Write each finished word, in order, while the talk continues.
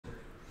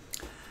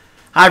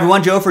Hi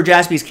everyone, Joe for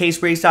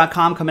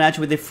jaspyscasebreaks.com coming at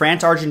you with a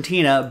France,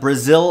 Argentina,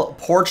 Brazil,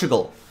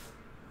 Portugal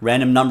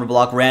random number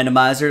block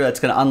randomizer that's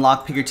going to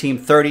unlock Pick Your Team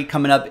 30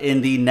 coming up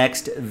in the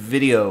next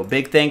video.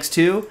 Big thanks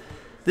to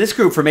this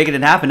group for making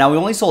it happen. Now, we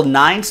only sold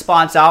 9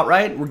 spots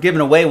outright. We're giving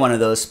away one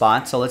of those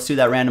spots, so let's do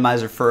that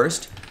randomizer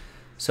first.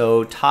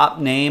 So top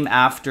name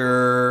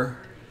after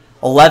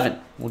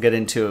 11, we'll get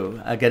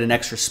into, get an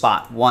extra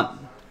spot.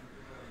 1,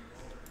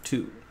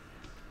 2,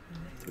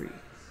 3.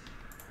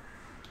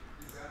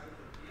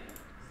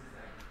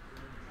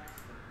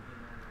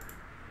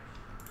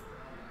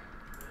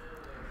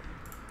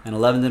 And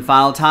 11th and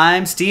final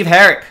time, Steve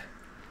Herrick.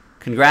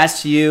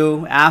 Congrats to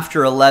you.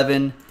 After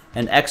 11,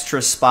 an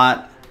extra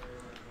spot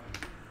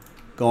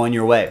going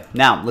your way.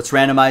 Now, let's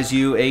randomize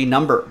you a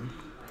number.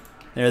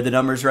 There are the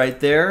numbers right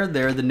there.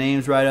 There are the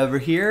names right over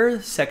here.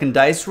 Second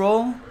dice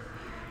roll.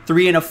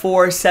 3 and a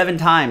 4, 7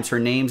 times for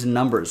names and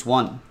numbers.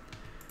 1,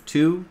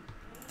 2,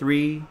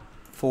 3,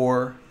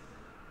 4,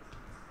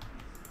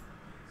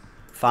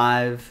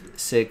 5,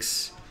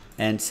 6,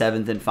 and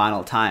 7th and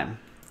final time.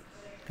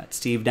 Got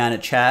Steve down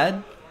at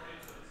Chad.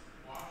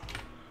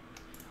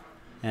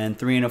 And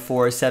 3 and a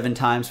 4, 7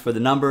 times for the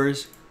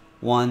numbers.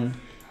 1,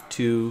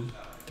 2,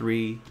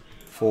 3,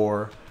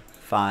 4,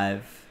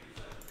 5,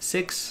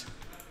 6,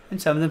 and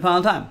 7th and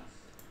final time.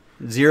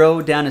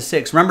 0 down to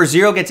 6. Remember,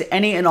 0 gets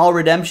any and all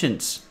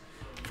redemptions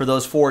for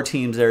those 4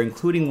 teams there,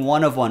 including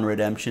 1-of-1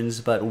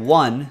 redemptions, but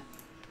 1,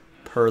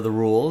 per the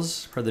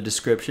rules, per the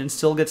description,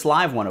 still gets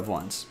live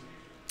 1-of-1s.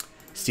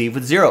 Steve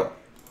with 0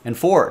 and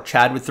 4.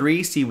 Chad with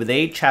 3, Steve with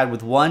 8, Chad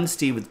with 1,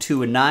 Steve with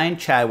 2 and 9,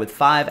 Chad with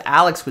 5,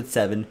 Alex with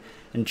 7,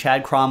 and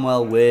Chad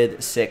Cromwell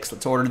with 6.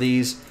 Let's order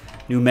these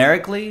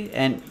numerically,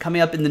 and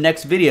coming up in the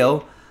next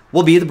video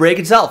will be the break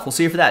itself. We'll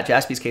see you for that.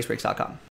 jaspyscasebreaks.com.